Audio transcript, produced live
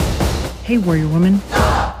Hey, Warrior Woman.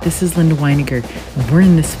 This is Linda Weiniger, and we're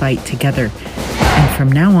in this fight together. And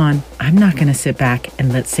from now on, I'm not going to sit back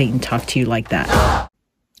and let Satan talk to you like that.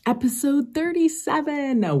 Episode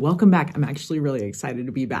 37. Welcome back. I'm actually really excited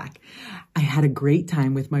to be back. I had a great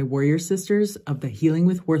time with my warrior sisters of the Healing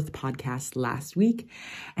with Worth podcast last week,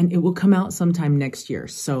 and it will come out sometime next year.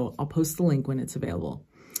 So I'll post the link when it's available.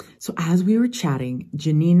 So as we were chatting,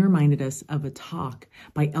 Janine reminded us of a talk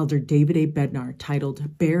by Elder David A. Bednar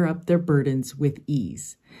titled Bear Up Their Burdens with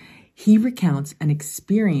Ease. He recounts an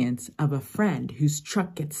experience of a friend whose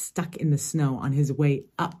truck gets stuck in the snow on his way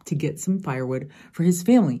up to get some firewood for his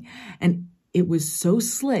family. And it was so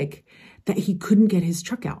slick that he couldn't get his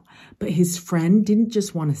truck out. But his friend didn't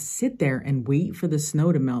just want to sit there and wait for the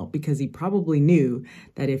snow to melt because he probably knew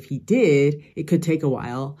that if he did, it could take a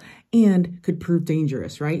while and could prove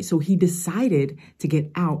dangerous, right? So he decided to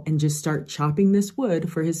get out and just start chopping this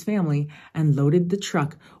wood for his family and loaded the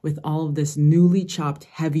truck with all of this newly chopped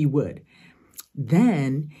heavy wood.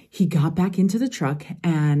 Then he got back into the truck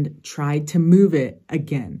and tried to move it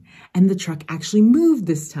again. And the truck actually moved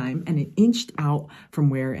this time and it inched out from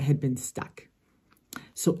where it had been stuck.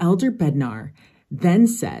 So Elder Bednar then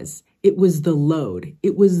says it was the load.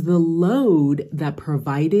 It was the load that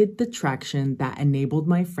provided the traction that enabled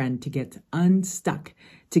my friend to get unstuck,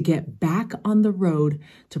 to get back on the road,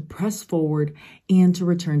 to press forward, and to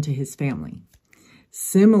return to his family.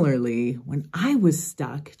 Similarly, when I was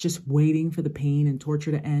stuck, just waiting for the pain and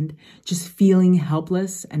torture to end, just feeling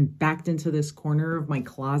helpless and backed into this corner of my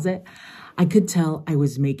closet, I could tell I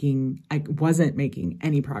wasn't making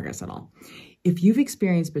any progress at all. If you've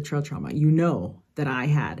experienced betrayal trauma, you know that I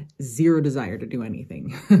had zero desire to do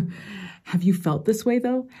anything. Have you felt this way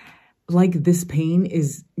though? Like this pain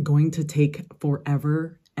is going to take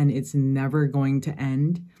forever and it's never going to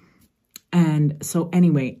end? And so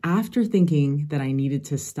anyway, after thinking that I needed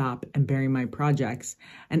to stop and bury my projects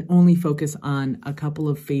and only focus on a couple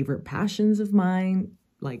of favorite passions of mine,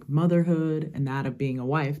 like motherhood and that of being a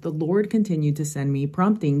wife, the Lord continued to send me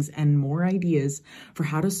promptings and more ideas for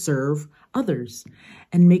how to serve others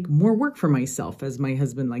and make more work for myself, as my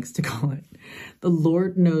husband likes to call it. The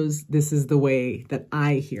Lord knows this is the way that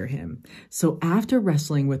I hear him. So after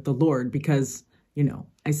wrestling with the Lord, because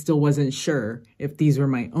I still wasn't sure if these were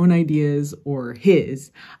my own ideas or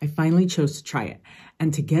his, I finally chose to try it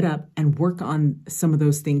and to get up and work on some of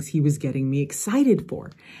those things he was getting me excited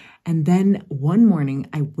for. And then one morning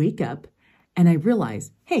I wake up and I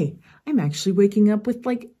realize, hey, I'm actually waking up with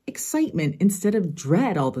excitement instead of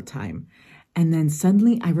dread all the time. And then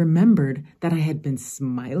suddenly I remembered that I had been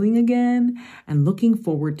smiling again and looking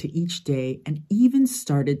forward to each day and even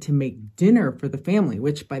started to make dinner for the family,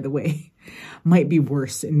 which, by the way, might be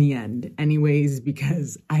worse in the end anyways,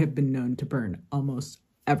 because I have been known to burn almost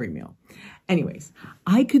every meal. Anyways,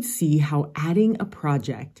 I could see how adding a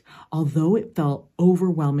project, although it felt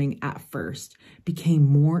overwhelming at first, became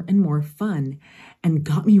more and more fun and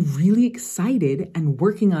got me really excited and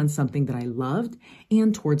working on something that I loved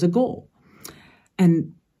and towards a goal.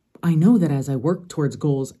 And I know that as I work towards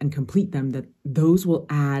goals and complete them, that those will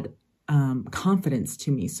add confidence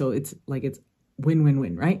to me. So it's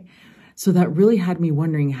win-win-win, right? So that really had me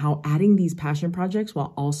wondering how adding these passion projects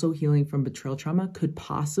while also healing from betrayal trauma could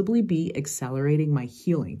possibly be accelerating my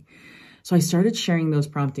healing. So I started sharing those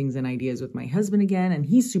promptings and ideas with my husband again, and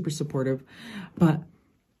he's super supportive.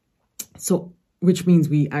 Which means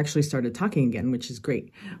we actually started talking again, which is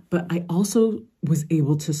great. But I also was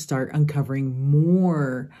able to start uncovering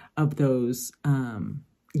more of those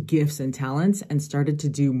gifts and talents and started to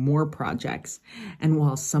do more projects. And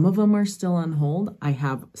while some of them are still on hold, I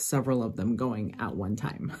have several of them going at one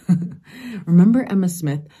time. Remember Emma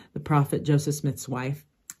Smith, the prophet Joseph Smith's wife?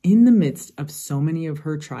 In the midst of so many of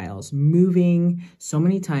her trials, moving so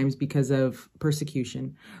many times because of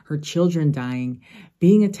persecution, her children dying,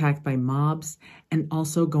 being attacked by mobs, and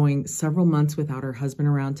also going several months without her husband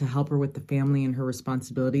around to help her with the family and her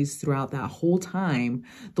responsibilities throughout that whole time,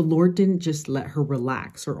 the Lord didn't just let her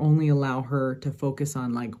relax or only allow her to focus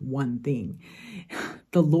on one thing.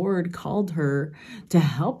 The Lord called her to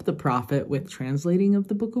help the prophet with translating of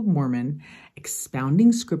the Book of Mormon,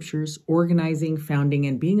 expounding scriptures, organizing, founding,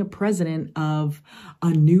 and being a president of a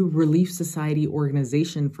new Relief Society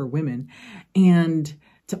organization for women, and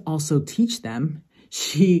to also teach them.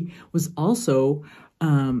 She was also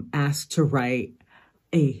asked to write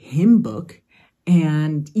a hymn book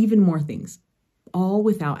and even more things, all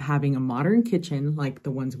without having a modern kitchen like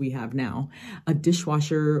the ones we have now, a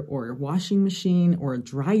dishwasher or a washing machine or a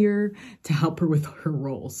dryer to help her with her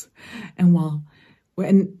roles.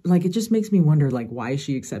 And it just makes me wonder why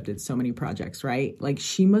she accepted so many projects, right?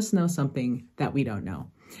 She must know something that we don't know.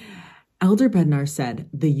 Elder Bednar said,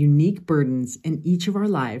 the unique burdens in each of our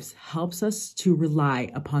lives helps us to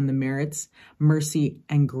rely upon the merits, mercy,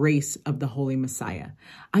 and grace of the Holy Messiah.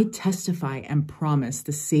 I testify and promise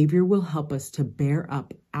the Savior will help us to bear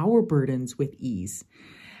up our burdens with ease.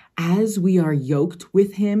 As we are yoked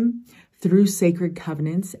with him through sacred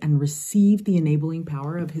covenants and receive the enabling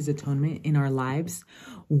power of his atonement in our lives,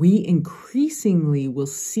 we increasingly will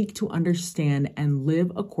seek to understand and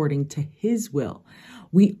live according to his will.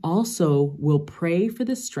 We also will pray for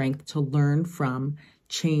the strength to learn from,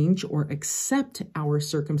 change, or accept our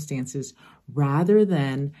circumstances rather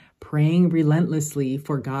than praying relentlessly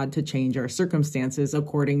for God to change our circumstances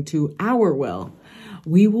according to our will.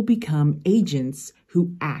 We will become agents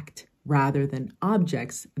who act rather than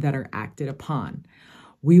objects that are acted upon.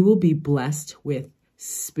 We will be blessed with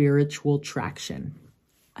spiritual traction.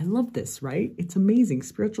 I love this, right? It's amazing.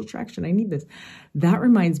 Spiritual traction. I need this. That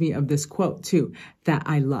reminds me of this quote too, that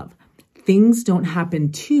I love. Things don't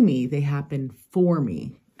happen to me, they happen for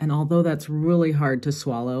me. And although that's really hard to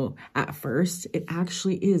swallow at first, it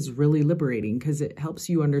actually is really liberating because it helps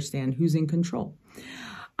you understand who's in control.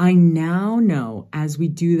 I now know as we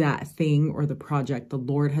do that thing or the project the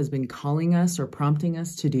Lord has been calling us or prompting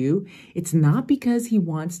us to do, it's not because he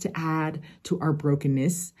wants to add to our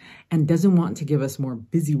brokenness and doesn't want to give us more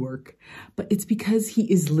busy work, but it's because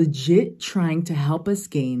he is legit trying to help us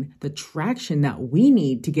gain the traction that we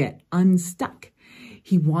need to get unstuck.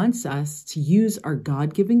 He wants us to use our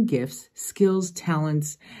God-given gifts, skills,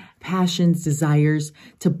 talents, passions, desires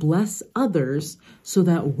to bless others so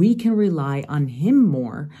that we can rely on him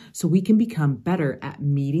more, so we can become better at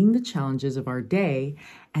meeting the challenges of our day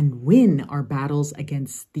and win our battles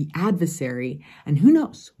against the adversary. And who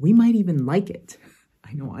knows, we might even like it.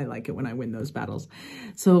 I know I like it when I win those battles.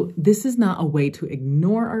 So this is not a way to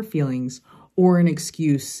ignore our feelings or an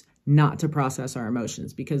excuse not to process our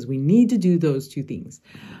emotions, because we need to do those two things.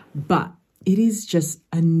 But it is just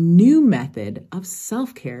a new method of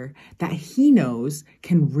self-care that he knows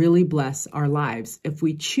can really bless our lives if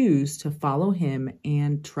we choose to follow him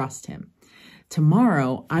and trust him.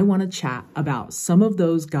 Tomorrow, I want to chat about some of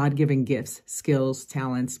those God-given gifts, skills,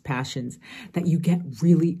 talents, passions that you get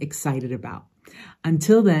really excited about.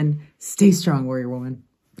 Until then, stay strong, warrior woman.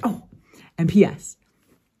 Oh, and P.S.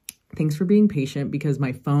 Thanks for being patient because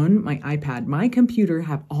my phone, my iPad, my computer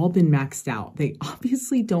have all been maxed out. They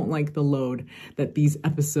obviously don't like the load that these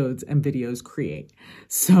episodes and videos create.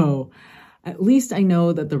 So at least I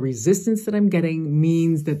know that the resistance that I'm getting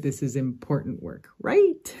means that this is important work,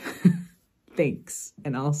 right? Thanks,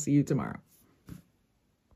 and I'll see you tomorrow.